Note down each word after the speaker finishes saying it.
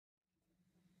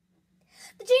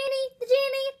The Jeannie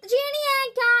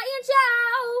and Cotton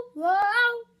Show.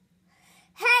 Whoa.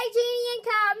 Hey, Jeannie and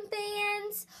Cotton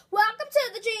fans. Welcome to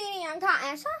the Jeannie and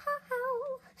Cotton Show.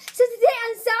 So today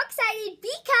I'm so excited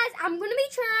because I'm going to be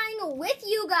trying with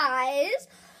you guys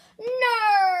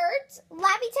NERDS,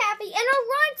 Laffy Taffy, and a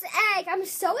Runt's egg. I'm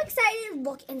so excited.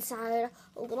 Look inside.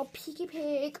 A little peeky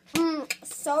pig.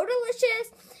 So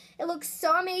delicious. It looks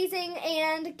so amazing.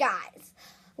 And guys,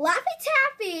 Laffy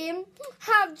Taffy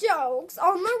have jokes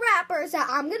on the wrappers that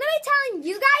I'm going to be telling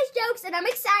you guys jokes, and I'm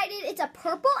excited. It's a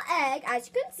purple egg, as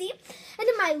you can see. And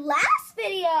in my last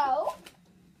video,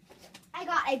 I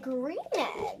got a green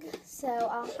egg. So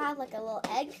I'll have like a little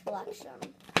egg collection.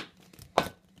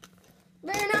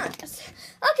 Very nice.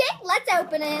 Okay, let's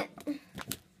open it.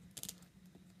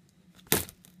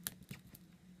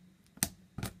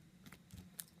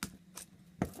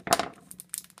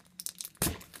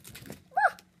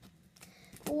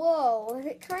 Whoa,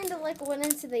 it kind of like went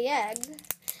into the egg.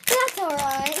 That's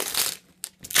alright.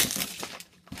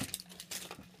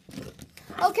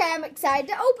 Okay, I'm excited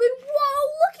to open. Whoa,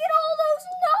 look at all those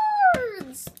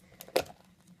NERDS.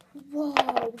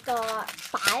 Whoa, we got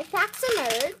 5 packs of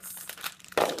NERDS.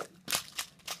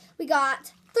 We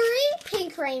got 3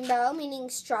 pink rainbow, meaning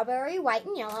strawberry, white,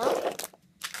 and yellow.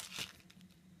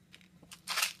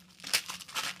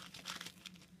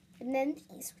 And then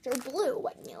these, which are blue,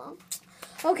 white, and yellow.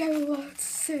 Okay, let's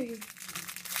see.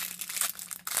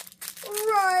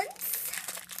 Runts.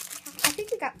 I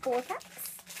think we got 4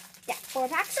 packs. Yeah, 4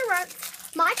 packs of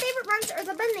runts. My favorite runts are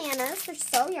the bananas. They're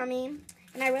so yummy.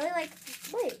 And I really like,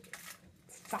 wait,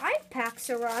 5 packs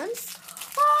of runts.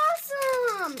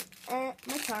 Awesome.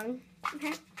 My tongue.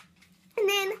 Okay. And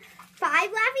then 5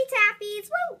 Laffy Taffies.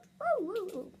 Woo, woo, woo,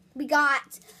 woo. We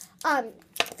got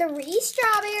 3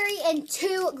 strawberry and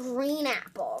 2 green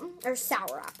apple, or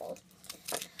sour apple.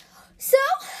 So,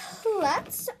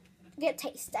 let's get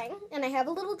tasting. And I have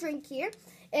a little drink here.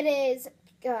 It is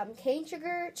cane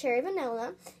sugar, cherry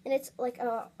vanilla, and it's like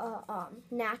a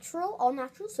natural,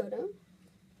 all-natural soda.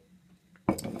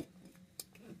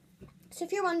 So,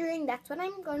 if you're wondering, that's what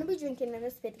I'm going to be drinking in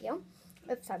this video,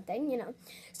 of something, you know.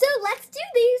 So, let's do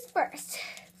these first.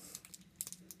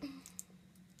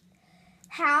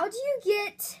 How do you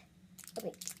get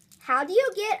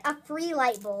a free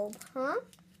light bulb, huh?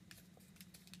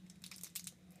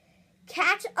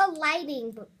 Catch a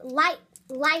lighting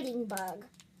bug.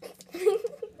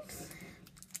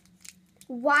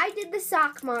 Why did the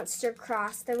sock monster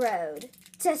cross the road?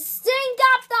 To stink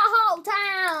up the whole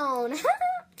town.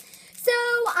 So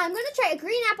I'm going to try a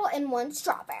green apple and 1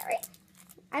 strawberry.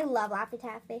 I love Laffy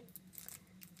Taffy.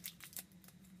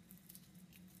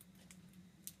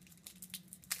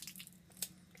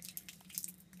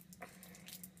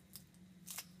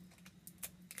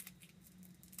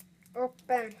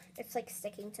 Open. It's like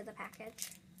sticking to the package.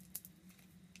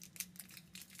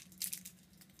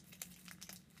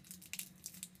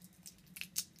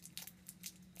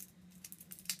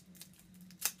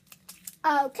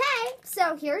 Okay,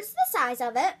 so here's the size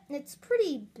of it. It's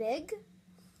pretty big.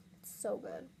 It's so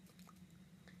good.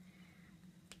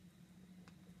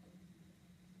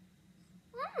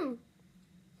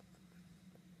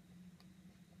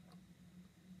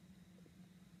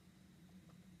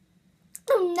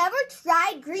 I've never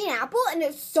tried green apple, and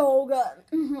it's so good.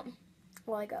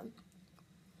 Really good.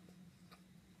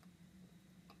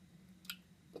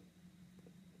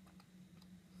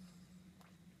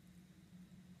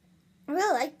 I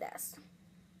really like this.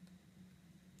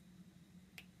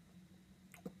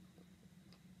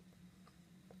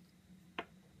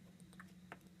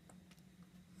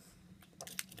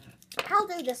 I'll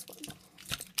do this one.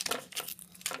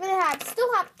 I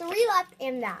still have 3 left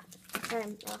in that.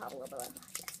 And I'll have a little bit left.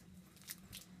 Yes.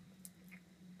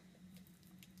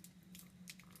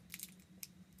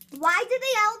 Why did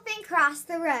the elephant cross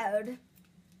the road?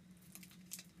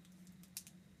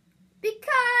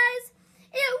 Because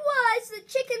it was the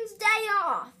chicken's day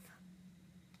off.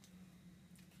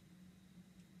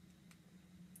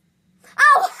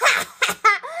 Oh!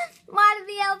 Why did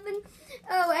the elephant...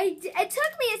 Oh, it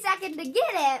took me a second to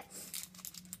get it.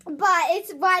 But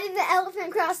it's why did the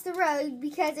elephant cross the road?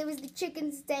 Because it was the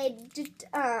chicken's day just,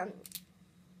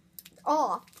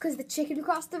 off. Because the chicken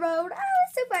crossed the road. Oh,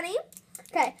 that's so funny.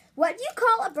 Okay, what do you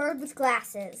call a bird with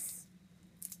glasses?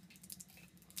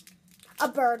 A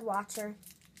bird watcher.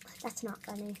 That's not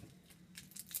funny.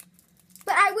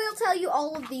 But I will tell you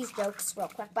all of these jokes real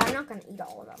quick, but I'm not going to eat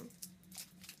all of them.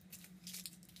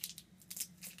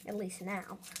 At least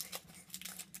now.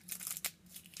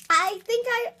 I think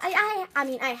I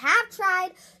mean, I have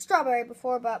tried strawberry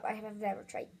before, but I have never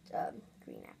tried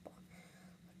green apple.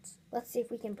 Let's Let's see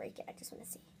if we can break it. I just want to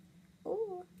see.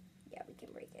 Oh, yeah, we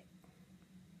can break it.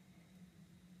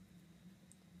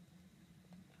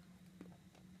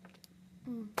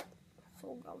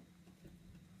 So good.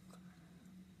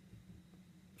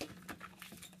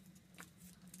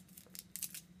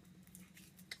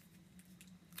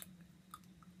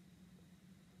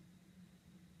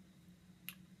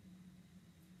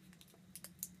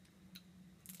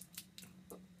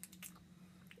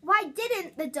 Why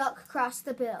didn't the duck cross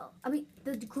the grill?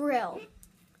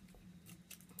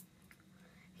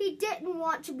 He didn't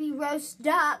want to be roast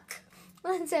duck.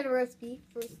 Instead of roast beef,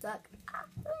 roast duck.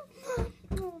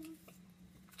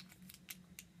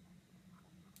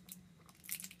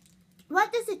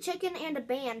 What does a chicken and a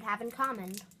band have in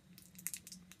common?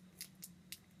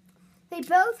 They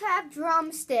both have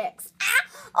drumsticks. Ah!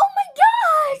 Oh my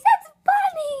gosh, that's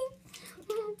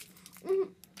funny.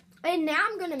 And now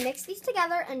I'm going to mix these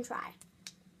together and try.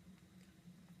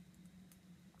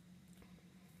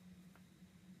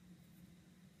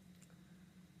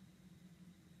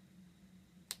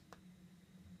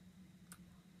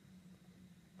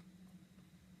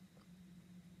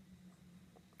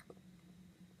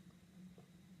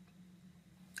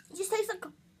 It just tastes like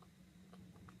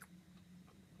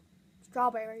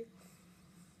strawberry.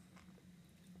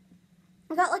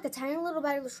 I got like a tiny little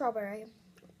bite of the strawberry.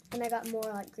 And I got more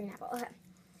like green apple. Okay.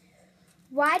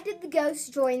 Why did the ghosts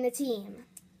join the team?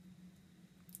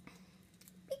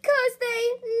 Because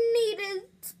they needed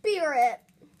spirit.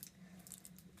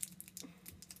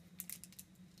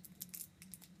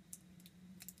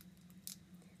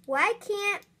 Why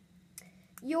can't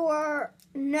your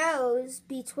nose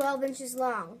be 12 inches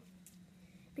long?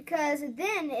 Because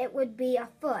then it would be a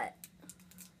foot.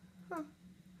 Huh.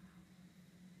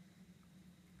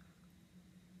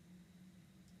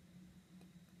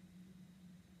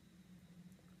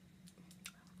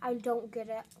 I don't get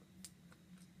it.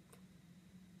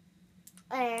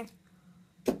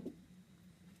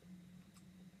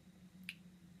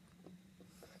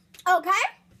 Okay.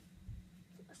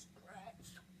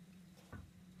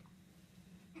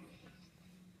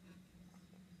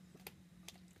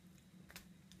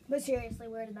 But seriously,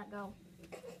 where did that go?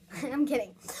 I'm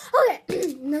kidding. Okay,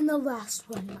 and then the last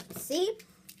one. Let's see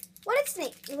what it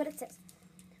says.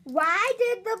 Why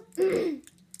did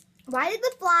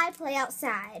the fly play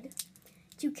outside?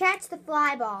 To catch the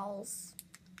fly balls.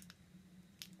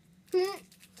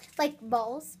 Like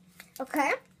balls.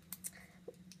 Okay.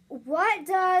 What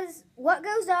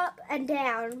goes up and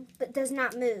down but does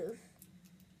not move?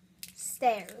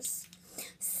 Stairs.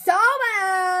 So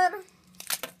bad.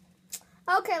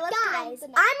 Okay, let's guys,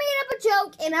 I made up a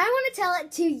joke and I want to tell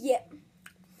it to you.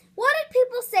 What did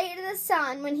people say to the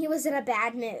sun when he was in a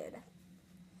bad mood?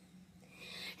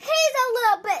 He's a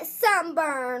little bit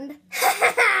sunburned.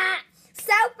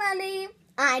 So funny.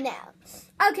 I know.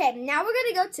 Okay, now we're going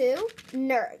to go to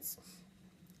NERDS.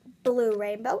 Blue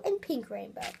rainbow and pink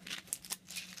rainbow.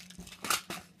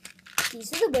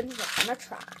 These are the ones we're going to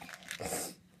try.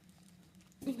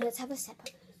 Let's have a sip of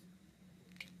this.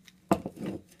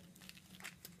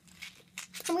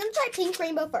 I'm going to try pink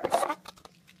rainbow first.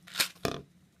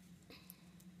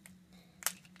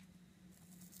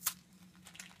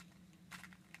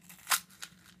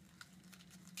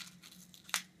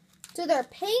 So they're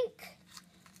pink,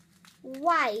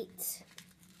 white,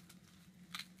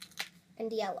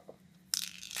 and yellow.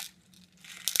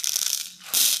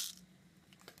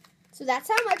 So that's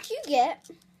how much you get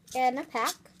in a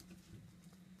pack.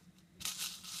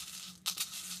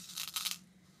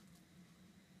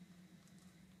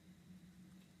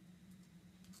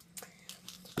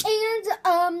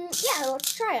 And, yeah,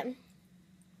 let's try them.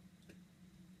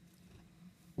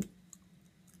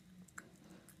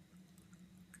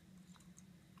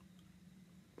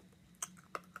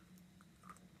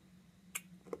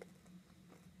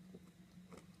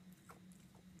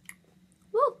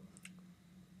 Woo!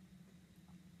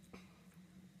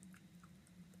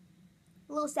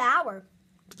 A little sour.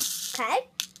 Okay,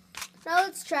 now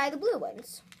let's try the blue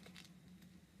ones.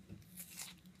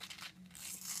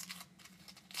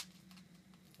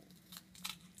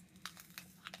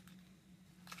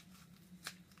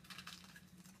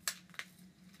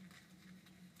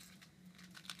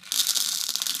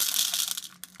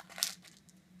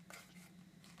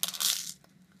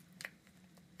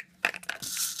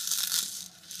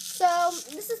 So,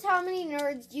 this is how many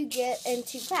nerds you get in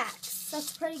 2 packs.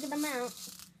 That's a pretty good amount.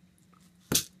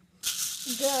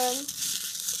 Good.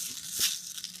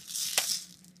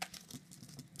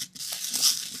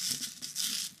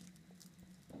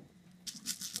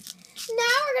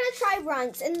 Now we're going to try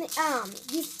runts. And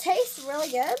these taste really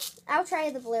good. I'll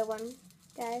try the blue one,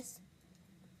 guys.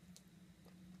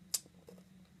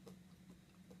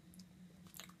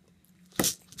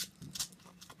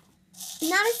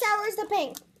 Not as sour as the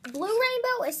pink. Blue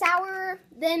rainbow is sourer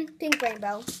than pink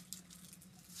rainbow.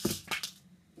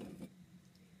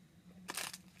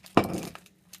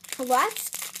 Let's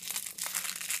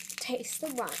taste the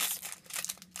Runts.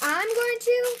 I'm going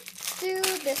to do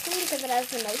this one because it has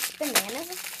the most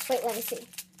bananas. Wait, let me see.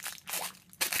 Yeah.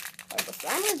 Or this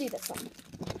one. I'm going to do this one.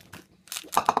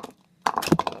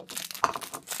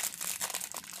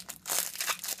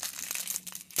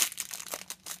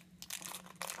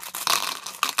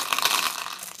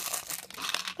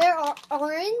 There are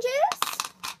oranges,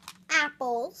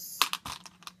 apples,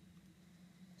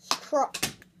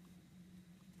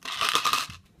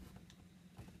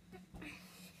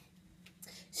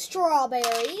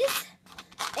 strawberries,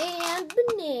 and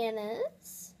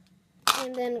bananas,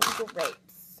 and then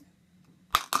grapes.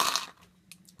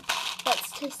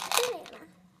 Let's taste the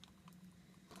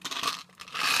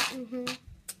banana.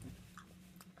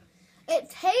 It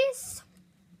tastes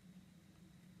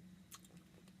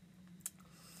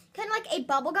kind of like a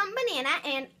bubblegum banana,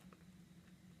 and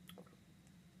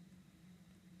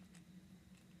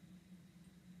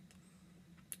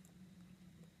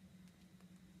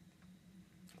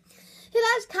it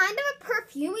has kind of a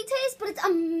perfumey taste, but it's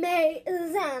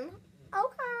amazing.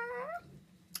 Okay.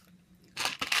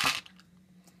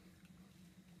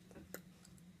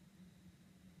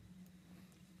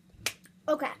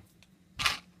 Okay.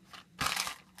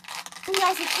 And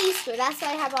guys, it's Easter. That's why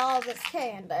I have all this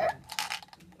candy.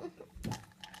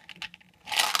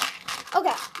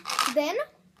 Okay. Then,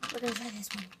 we're going to try this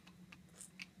one.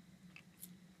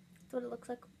 That's what it looks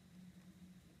like.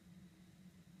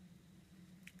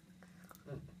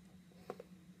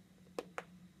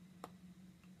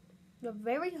 They're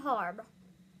very hard,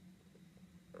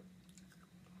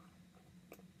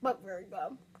 but very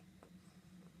good.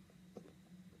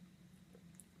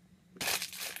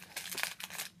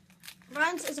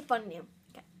 Runts is a fun name.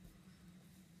 Okay.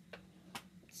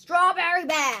 Strawberry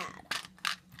bad.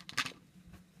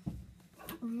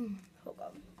 So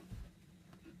good.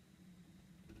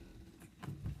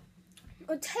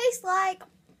 It tastes like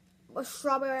a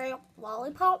strawberry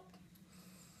lollipop.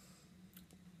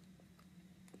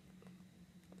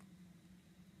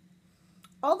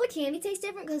 All the candy tastes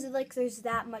different because like there's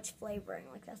that much flavoring.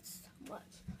 Like that's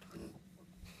much.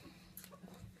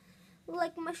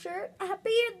 Like my shirt,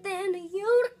 happier than a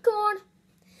unicorn,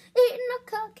 eating a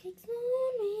cupcakes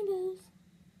on windows.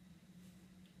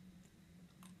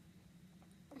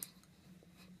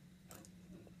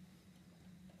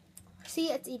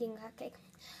 See, it's eating a cupcake.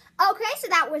 Okay, so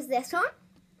that was this one.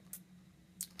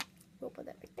 We'll put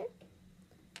that right there.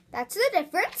 That's the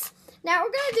difference. Now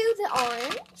we're gonna do the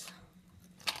orange.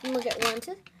 And we'll get one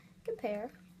to compare.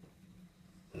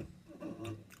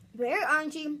 Very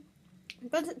orangey.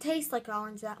 It doesn't taste like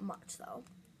orange that much, though.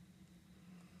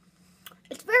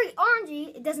 It's very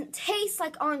orangey. It doesn't taste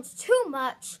like orange too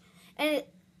much. And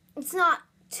it's not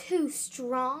too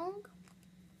strong.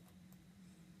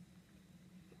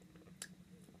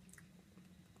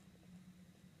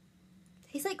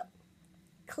 It tastes like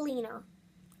cleaner.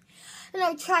 And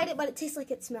I tried it, but it tastes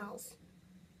like it smells.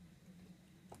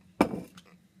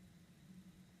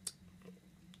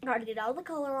 Gotta get all the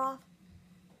color off.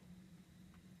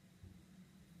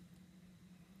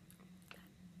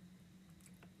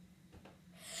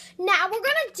 Now we're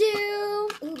gonna do,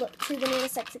 ooh, look, 2 banana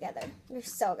sticks together. They're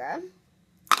so good.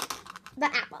 The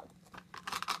apple.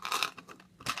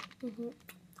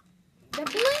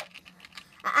 Definitely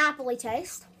an apple-y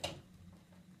taste.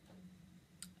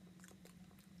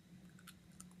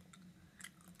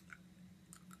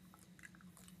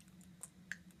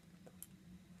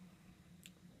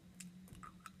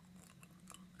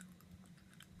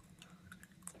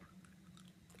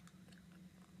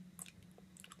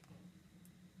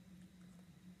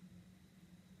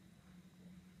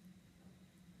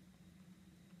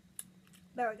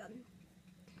 Very good.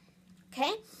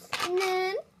 Okay, and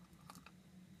then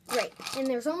grape. And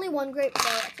there's only one grape, so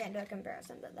I can't do a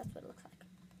comparison, but that's what it looks like.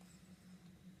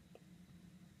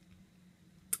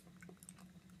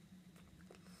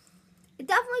 It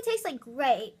definitely tastes like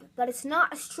grape, but it's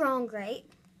not a strong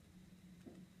grape.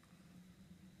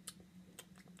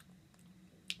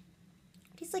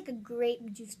 It tastes like a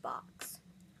grape juice box.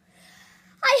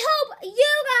 I hope you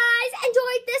guys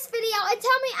enjoyed this video, and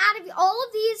tell me out of all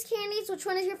of these candies, which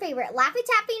one is your favorite? Laffy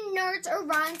Taffy, Nerds, or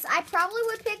Runts? I probably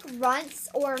would pick Runts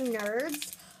or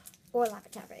Nerds or Laffy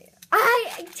Taffy.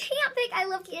 I can't pick. I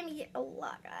love candy a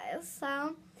lot, guys.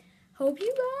 So, hope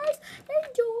you guys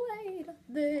enjoyed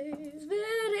this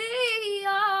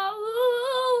video.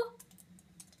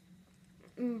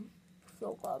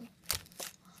 So good.